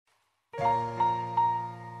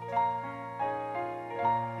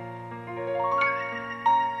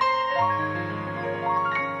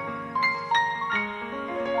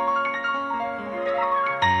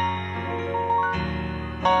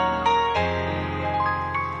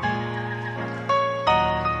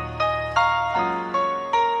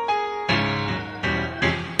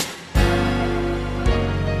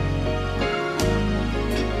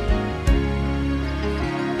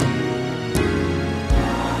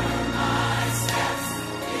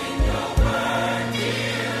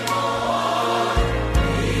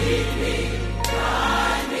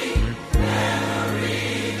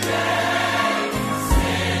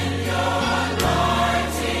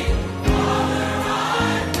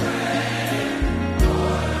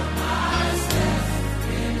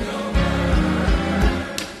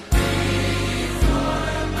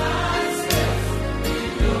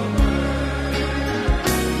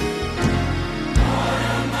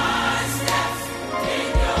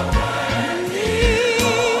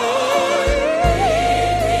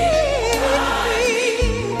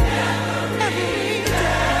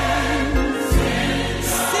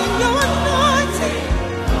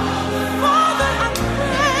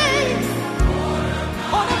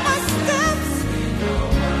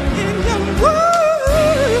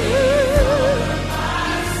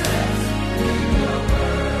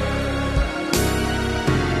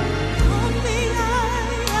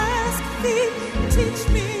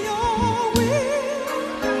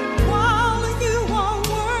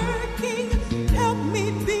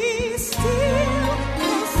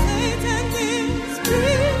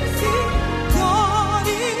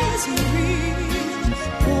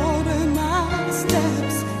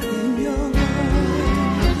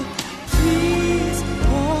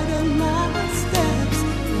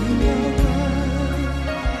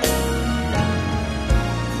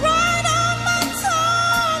Right on my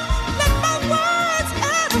tongue, let my words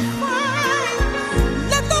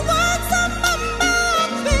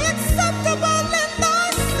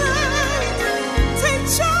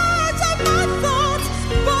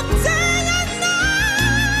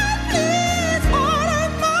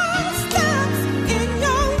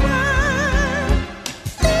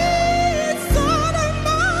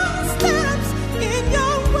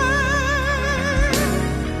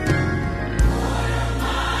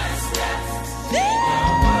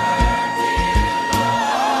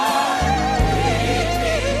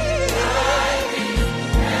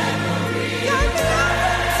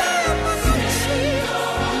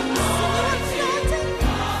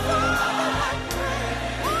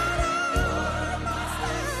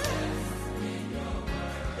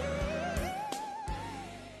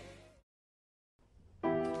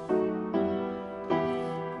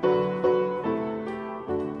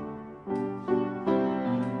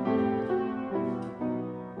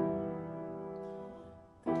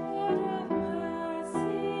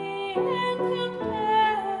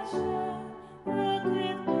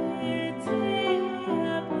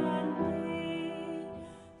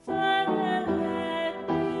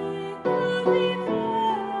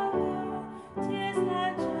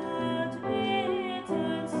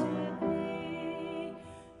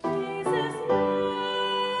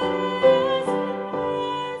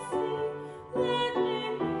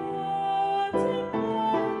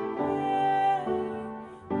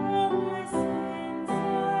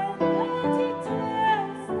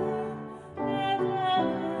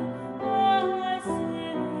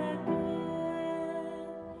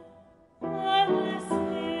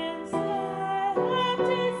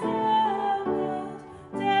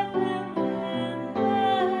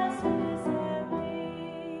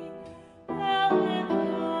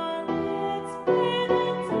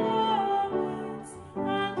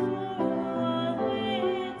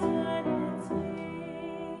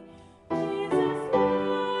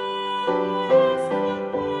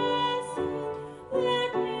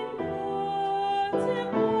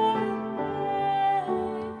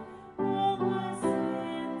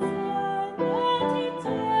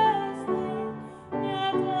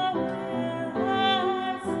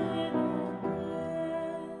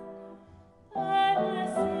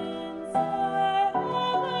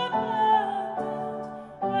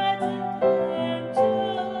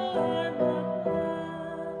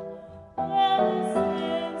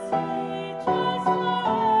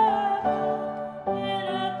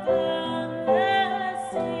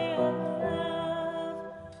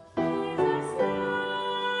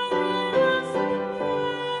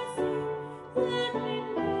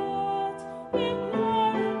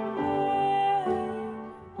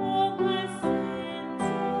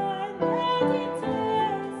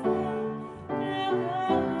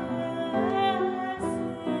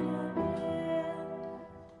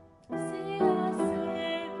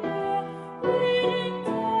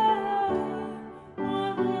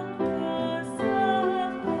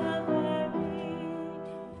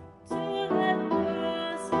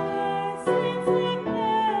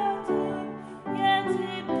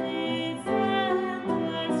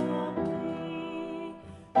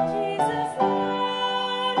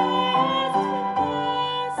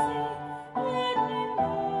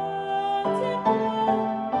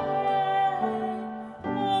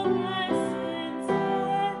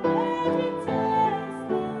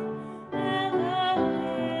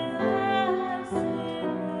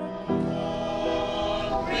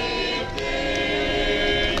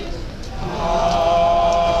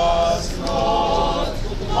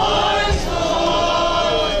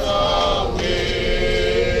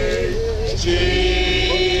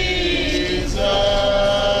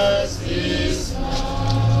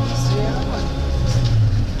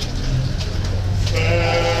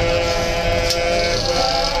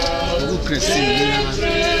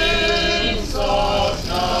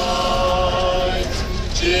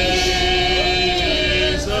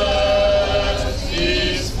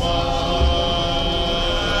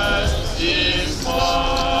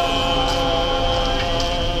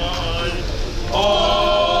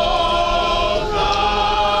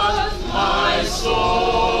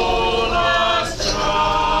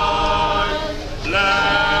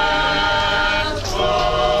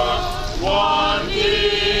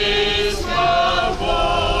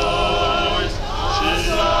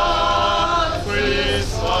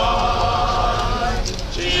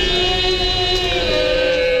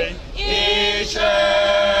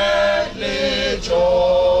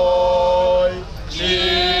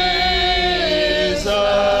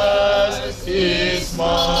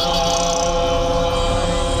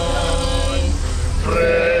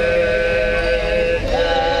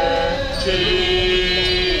Jesus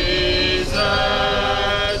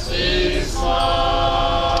is mine.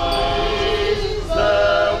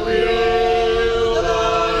 The wilderness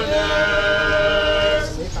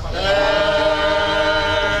ever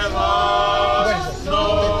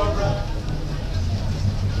known.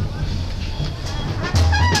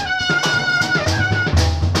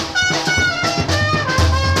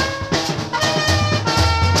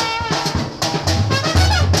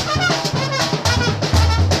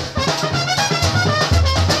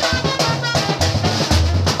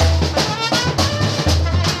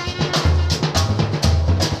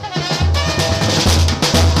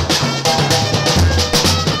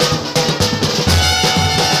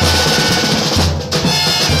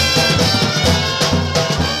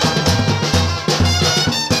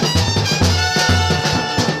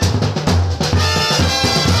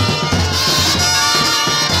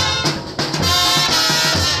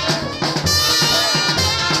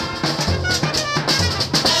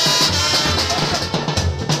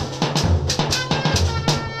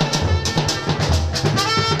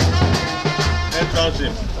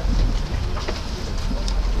 Him.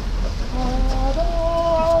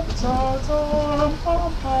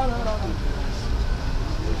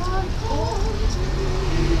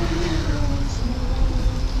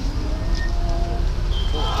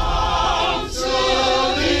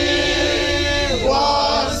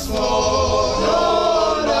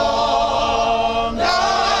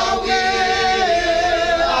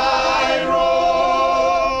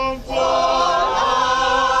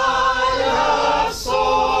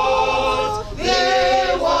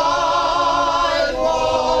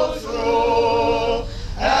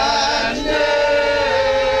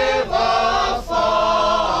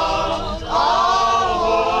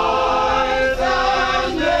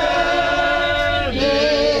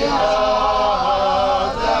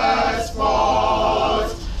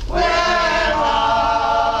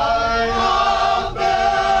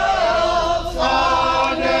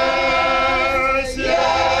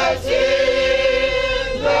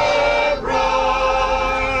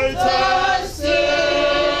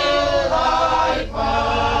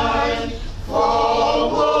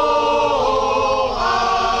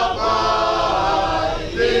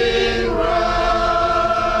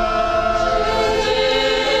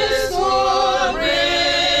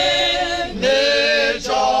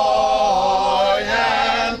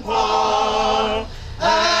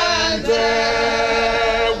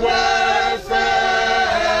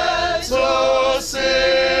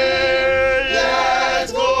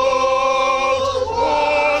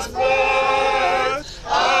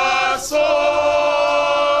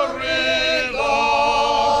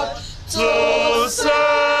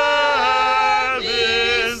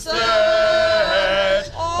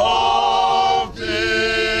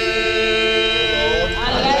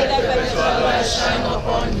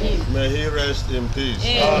 In peace.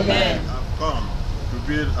 Amen. I've come to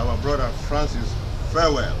bid our brother Francis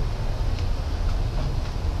farewell.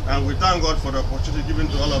 And we thank God for the opportunity given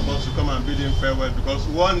to all of us to come and bid him farewell, because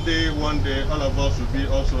one day, all of us will be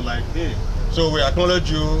also like him. So we acknowledge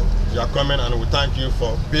you are coming, and we thank you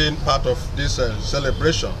for being part of this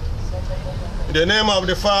celebration. In the name of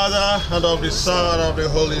the Father, and of the Son, and of the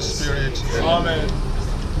Holy Spirit. Amen.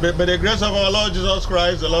 May the grace of our Lord Jesus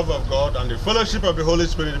Christ, the love of God, and the fellowship of the Holy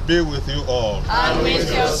Spirit be with you all. And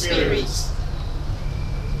with your spirit.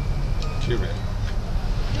 Kyrie.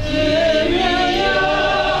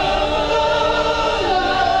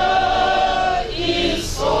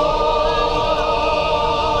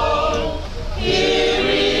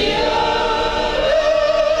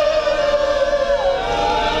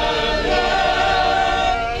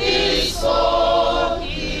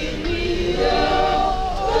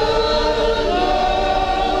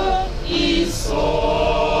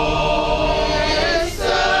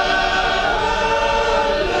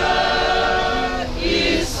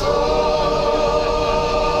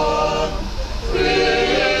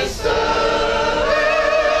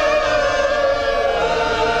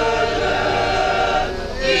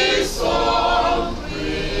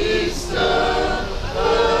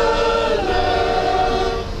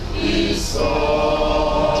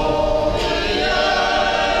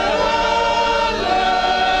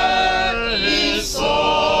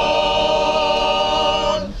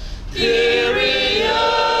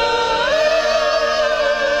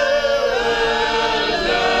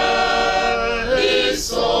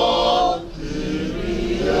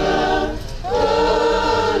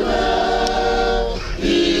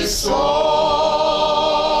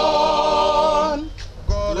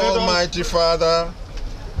 Almighty Father,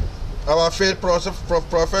 our faith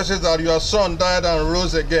professes that your Son died and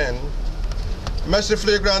rose again,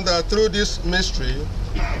 mercifully grant that through this mystery,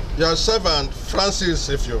 your servant Francis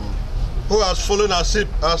Effiom, who has fallen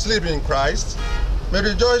asleep in Christ, may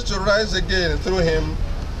rejoice to rise again through him,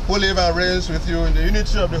 who live and reigns with you in the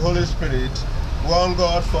unity of the Holy Spirit, one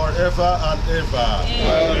God forever and ever.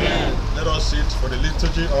 Amen. Let us sit for the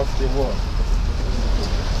liturgy of the word.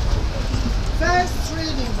 First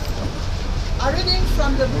reading. A reading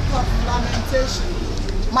from the book of Lamentation.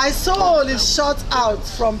 My soul is shut out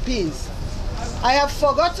from peace. I have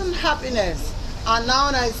forgotten happiness, and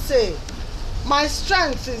now I say, my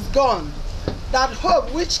strength is gone. That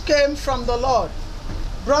hope which came from the Lord,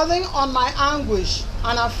 brooding on my anguish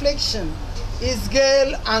and affliction, is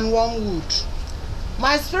gale and wormwood.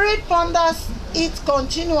 My spirit ponders it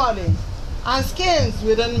continually and schemes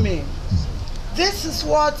within me. This is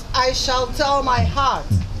what I shall tell my heart,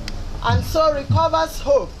 and so recovers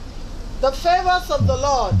hope. The favors of the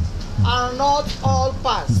Lord are not all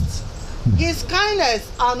past. His kindness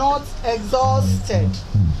are not exhausted.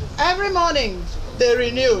 Every morning they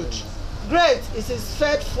renewed. Great is his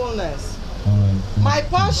faithfulness. My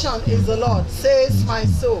portion is the Lord, says my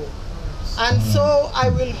soul, and so I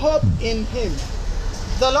will hope in him.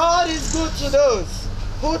 The Lord is good to those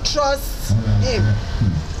who trust him,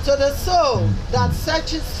 to the soul that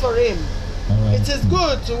searches for him. It is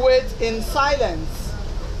good to wait in silence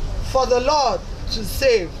for the Lord to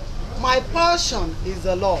save. My portion is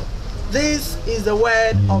the Lord. This is the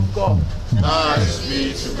word of God. Thanks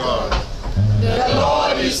be to God. The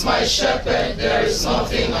Lord is my shepherd, there is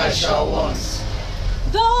nothing I shall want.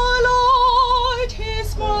 The Lord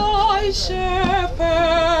is my shepherd,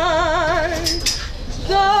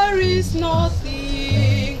 there is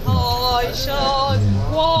nothing I shall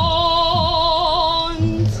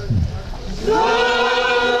want. The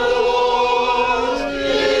Lord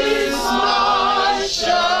is my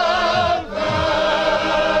shepherd,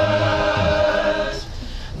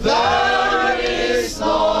 there is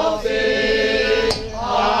nothing I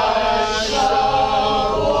shall want.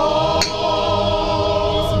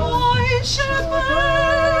 My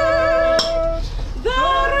shepherd,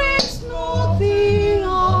 there is nothing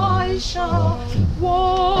I shall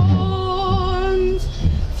want.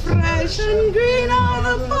 Fresh and green are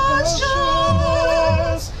the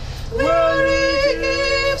pastures, where he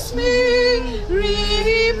gives me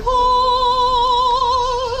repose.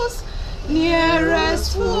 Near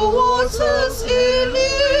restful waters he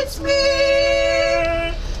leads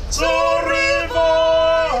me, to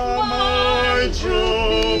revive my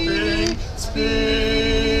drooping spirit.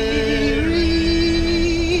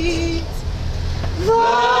 The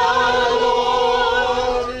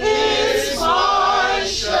Lord is my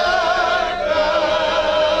shepherd,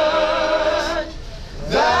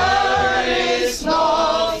 there is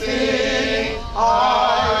nothing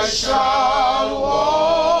I shall want.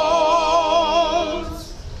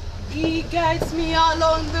 He guides me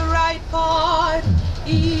along the right path,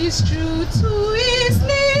 he is true to his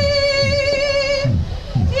name.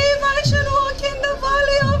 If I should walk in the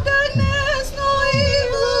valley of darkness, no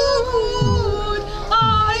evil would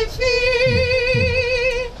I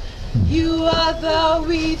fear. You are there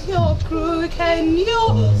with your crook and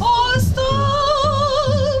your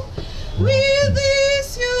staff. With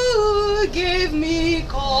this you give me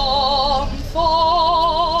comfort.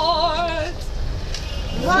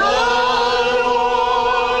 The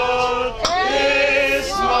Lord is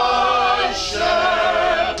my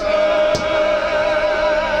shepherd,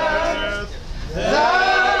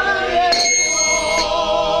 there is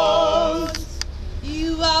none.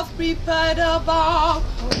 You have prepared a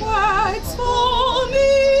banquet for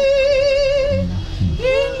me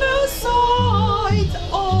in the sight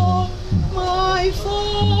of my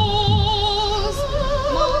foes.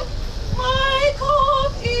 My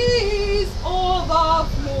cup is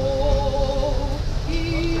overflowing.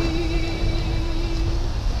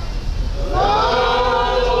 The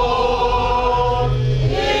Lord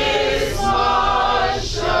is my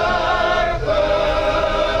shepherd,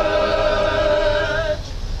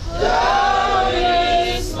 there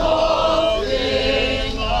is nothing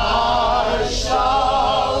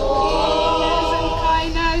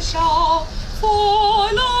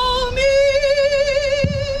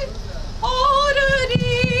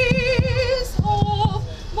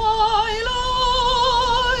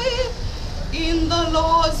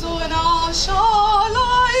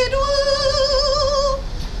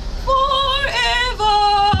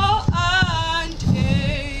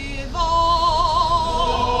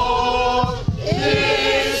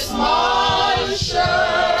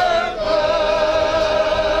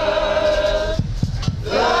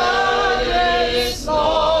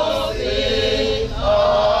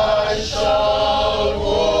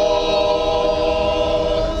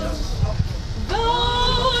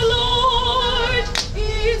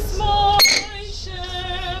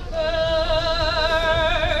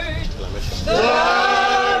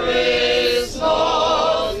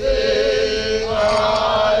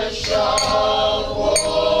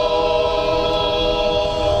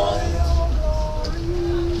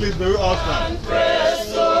last time. Praise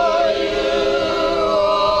to you,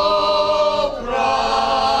 O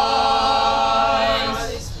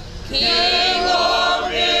Christ, King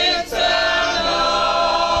of eternal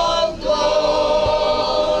glory.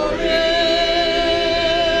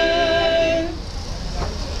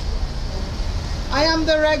 I am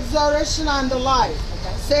the resurrection and the life,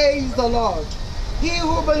 says the Lord. He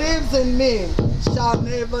who believes in me shall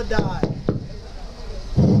never die.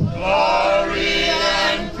 Glory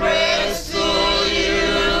and praise to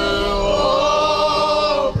you,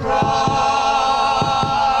 O Christ,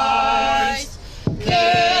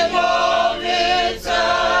 King of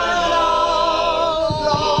eternal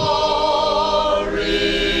glory.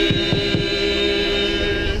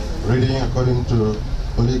 Reading according to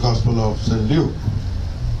Holy Gospel of St. Luke.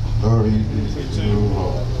 Glory be to you,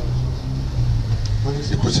 Lord.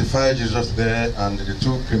 He crucified Jesus there and the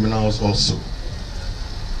two criminals also.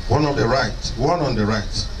 One on the right,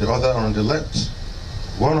 the other on the left.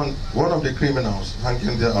 One of the criminals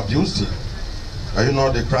hanging there abused him. Are you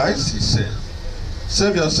not the Christ? He said.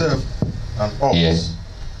 Save yourself and us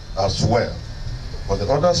as well. But the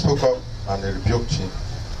other spoke up and they rebuked him.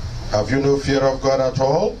 Have you no fear of God at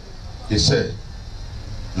all? He said.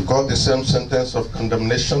 You got the same sentence of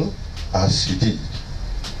condemnation as he did.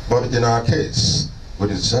 But in our case, we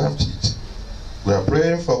deserved it. We are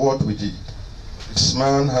praying for what we did. This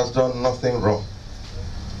man has done nothing wrong.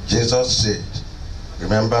 Jesus said,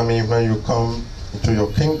 remember me when you come into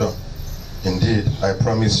your kingdom. Indeed, I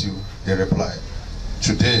promise you, he replied,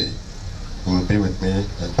 today you will be with me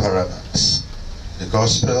in paradise. The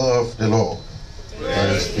gospel of the Lord.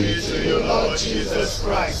 Praise be to you, Lord Jesus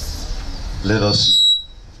Christ. Let us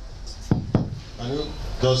sing. Can you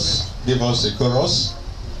just give us a chorus?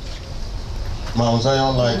 Mount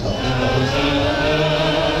Zion Lighthouse.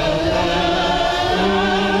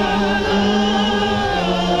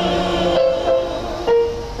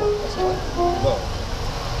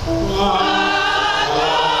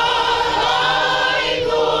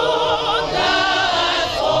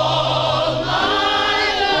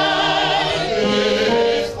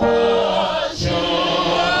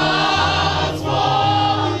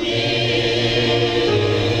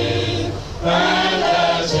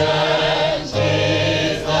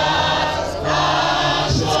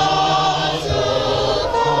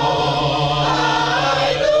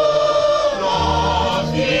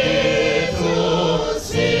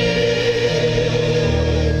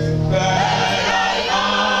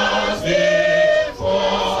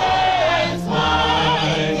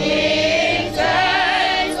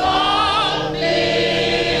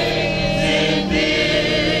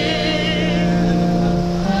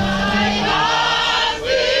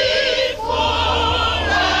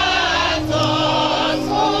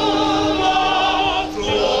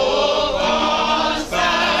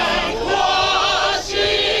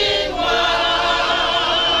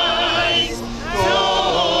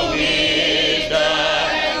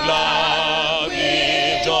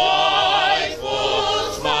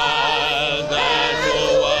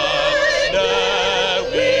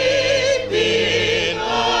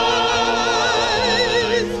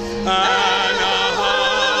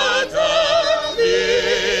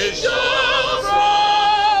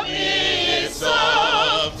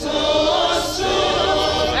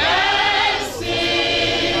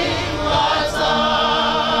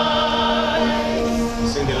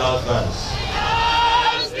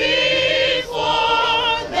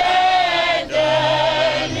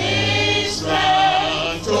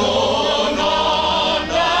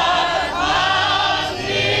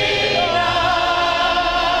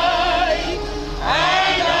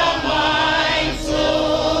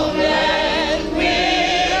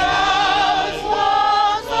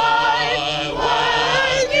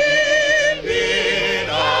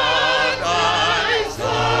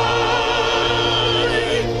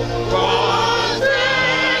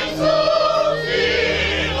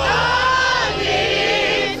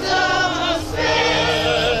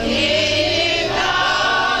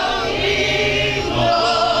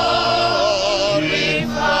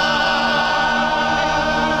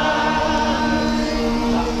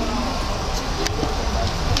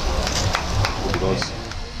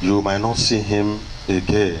 You might not see him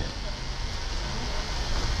again.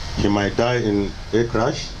 He might die in a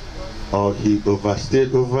crash, or he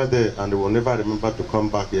overstayed over there and will never remember to come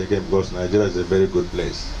back here again, because Nigeria is a very good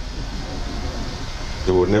place.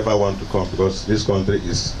 They will never want to come because this country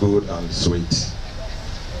is good and sweet.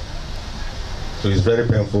 So it's very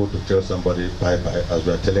painful to tell somebody bye-bye, as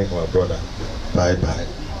we are telling our brother bye-bye.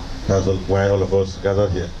 That's why all of us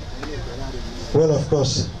gathered here. Well, of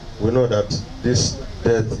course, we know that this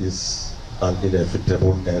death is an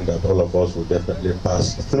inevitable end that all of us will definitely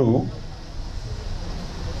pass through.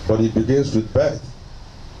 But it begins with birth.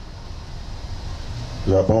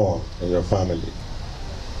 You are born in your family.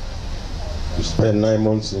 You spend 9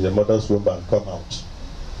 months in your mother's womb and come out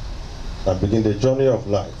and begin the journey of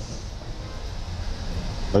life.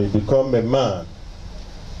 When you become a man,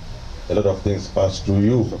 a lot of things pass through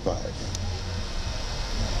you.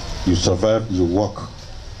 You survive, you walk,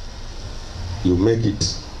 you make it.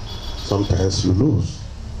 Sometimes you lose.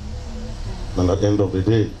 And at the end of the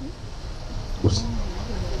day,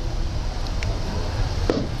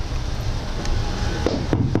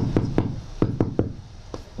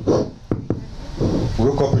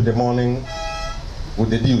 wake up in the morning with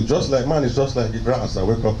the dew, just like man is just like the grass. I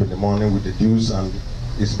wake up in the morning with the dews and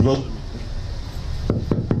it's blossoming.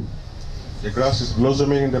 The grass is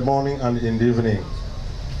blossoming in the morning and in the evening.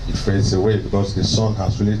 It fades away because the sun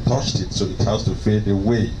has really touched it, so it has to fade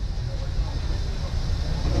away.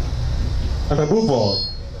 And above all,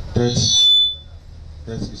 death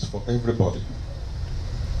is for everybody.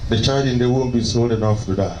 The child in the womb is old enough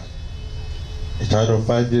to die. A child of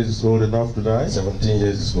 5 years is old enough to die, 17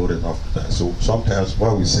 years is old enough to die. So sometimes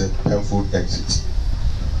what we say painful exit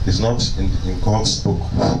is not in God's book.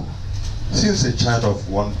 Since a child of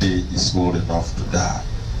 1 day is old enough to die,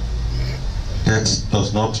 death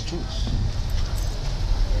does not choose.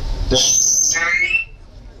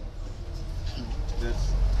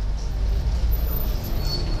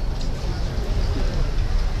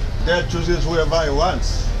 Death chooses whoever he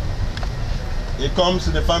wants. He comes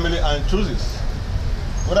in the family and chooses.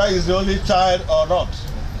 Whether he's the only child or not,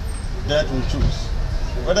 death will choose.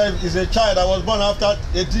 Whether he's a child that was born after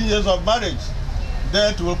 18 years of marriage,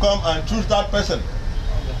 death will come and choose that person.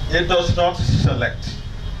 It does not select.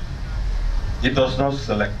 It does not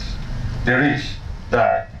select. The rich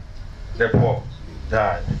die. The poor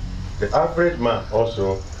die. The average man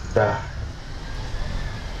also die.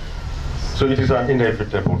 So it is an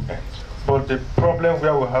inevitable end. But the problem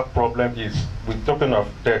where we have problem is we're talking of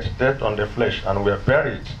death on the flesh, and we are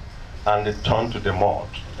buried and they turn to the mud.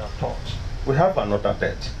 We have another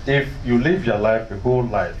death. If you live your life, a whole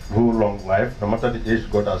long life, no matter the age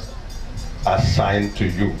God has assigned to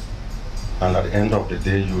you, and at the end of the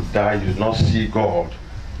day you die, you do not see God,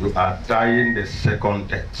 you are dying the second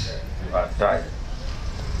death. You are dying.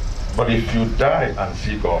 But if you die and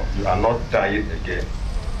see God, you are not dying again.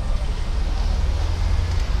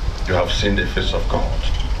 You have seen the face of God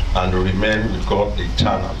and remain with God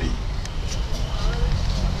eternally.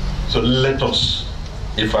 So let us,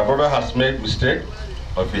 if our brother has made mistake,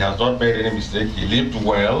 or if he has not made any mistake, he lived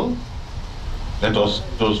well, let us,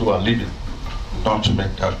 those who are living, not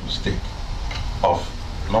make that mistake of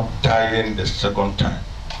not dying the second time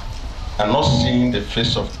and not seeing the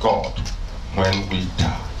face of God when we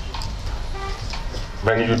die.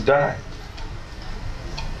 When you die,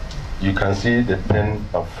 you can see the pain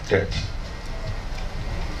of death.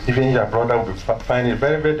 Even your brother will find it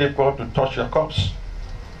very, very difficult to touch your corpse.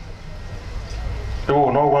 They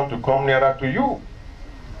will not want to come nearer to you.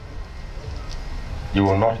 You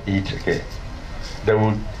will not eat again.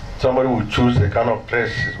 Somebody will choose the kind of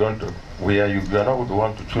dress is going to wear you. You are not going to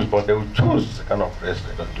want to choose, but they will choose the kind of dress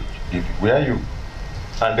they're going to give you, wear you.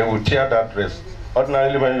 And they will tear that dress.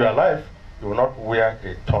 Ordinarily, when you are alive, you will not wear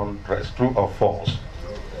a torn dress, true or false.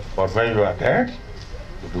 But when you are dead,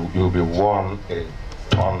 you will be worn a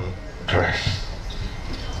torn dress.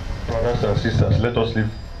 Brothers and sisters, let us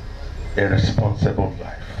live a responsible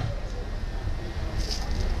life,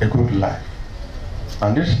 a good life.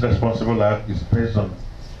 And this responsible life is based on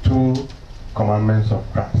 2 commandments of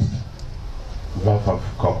Christ: love of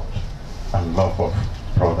God and love of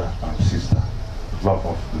brother and sister, love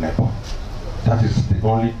of neighbor. That is the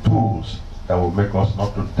only tools that will make us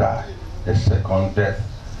not to die a second death.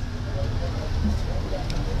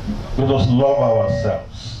 Let us love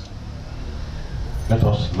ourselves. Let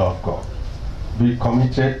us love God. Be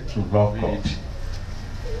committed to love God.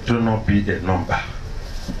 Do not be a number.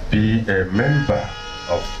 Be a member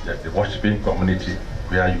of the worshiping community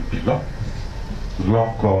where you belong.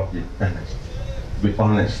 Love God in earnest. Be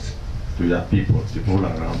honest to your people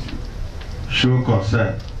around you. Show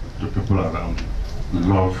concern to people around you.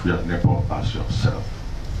 Love your neighbor as yourself.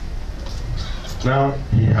 Now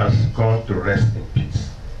he has gone to rest in peace.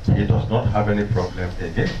 He does not have any problem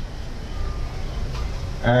again.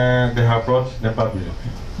 And they have brought NEPA bill.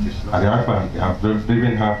 And they have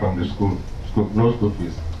driven her from the school, no school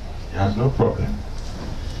fees. He has no problem.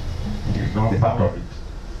 He is not part of it.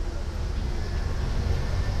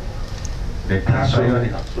 The cancer he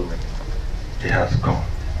has so many. He has gone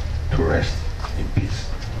to rest in peace.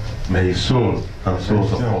 May his soul and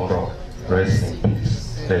souls of all Rest in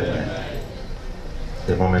peace. Amen.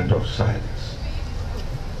 A moment of silence.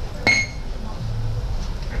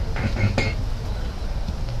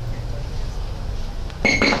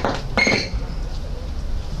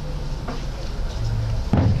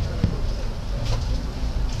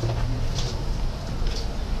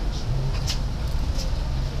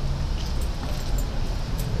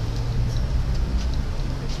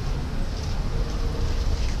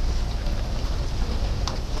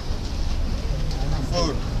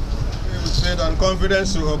 And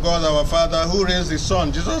confidence to God our Father, who raised his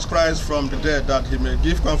Son, Jesus Christ, from the dead, that he may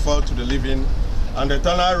give comfort to the living and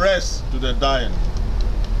eternal rest to the dying.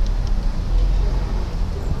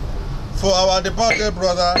 For our departed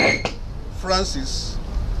brother Francis,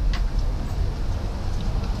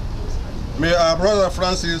 may our brother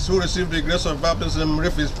Francis, who received the grace of baptism,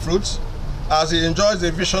 reap his fruits as he enjoys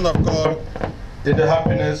the vision of God in the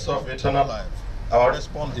happiness of eternal life. Our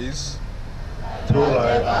response is through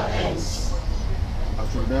life.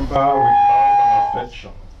 To remember with love and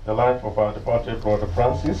affection the life of our departed brother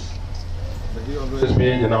Francis. May he always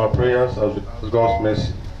be in our prayers as we ask God's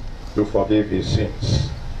mercy to forgive his sins.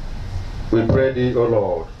 We pray thee, O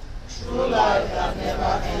Lord, true life that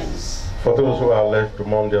never ends. For those who are left to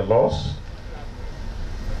mourn their loss,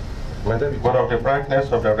 may they be God of the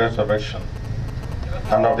brightness of their resurrection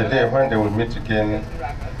and of the day when they will meet again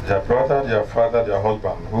their brother, their father, their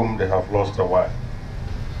husband, whom they have lost a while.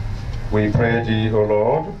 We pray thee, O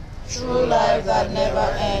Lord, true life that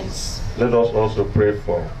never ends. Let us also pray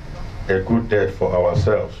for a good death for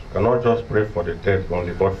ourselves. We cannot just pray for the dead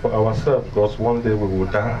only, but for ourselves, because one day we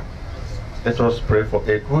will die. Let us pray for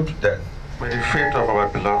a good death. May the faith of our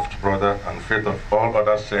beloved brother and faith of all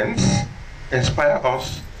other saints inspire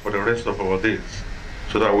us for the rest of our days,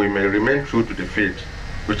 so that we may remain true to the faith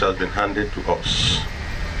which has been handed to us.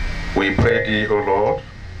 We pray thee, O Lord,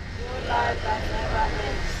 true life that never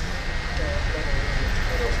ends.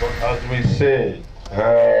 as we say,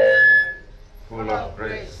 full of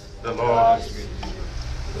grace, the Lord is with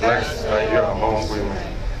you. Blessed are you among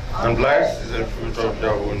women, and blessed is the fruit of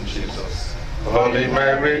your womb, Jesus. Holy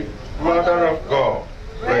Mary, Mother of God,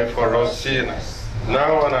 pray for us sinners,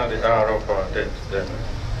 now and at the hour of our death. Amen.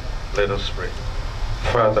 Let us pray.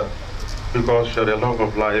 Father, because you are the love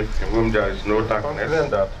of life, in whom there is no darkness,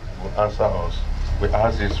 and that will answer us, we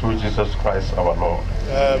ask this through Jesus Christ our Lord.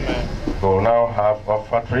 Amen. We will now have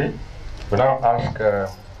offertory. We now ask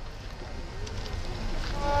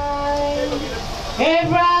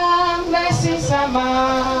Abraham, blessings are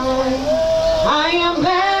mine. I am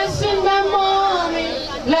blessed in the morning,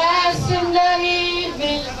 blessed in the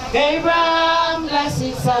evening. Abraham,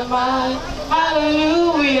 blessings are mine.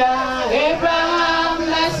 Hallelujah. Abraham,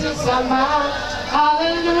 blessings are mine.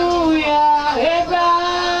 Hallelujah.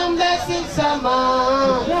 Abraham, blessings are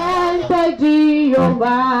mine.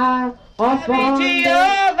 Jehovah,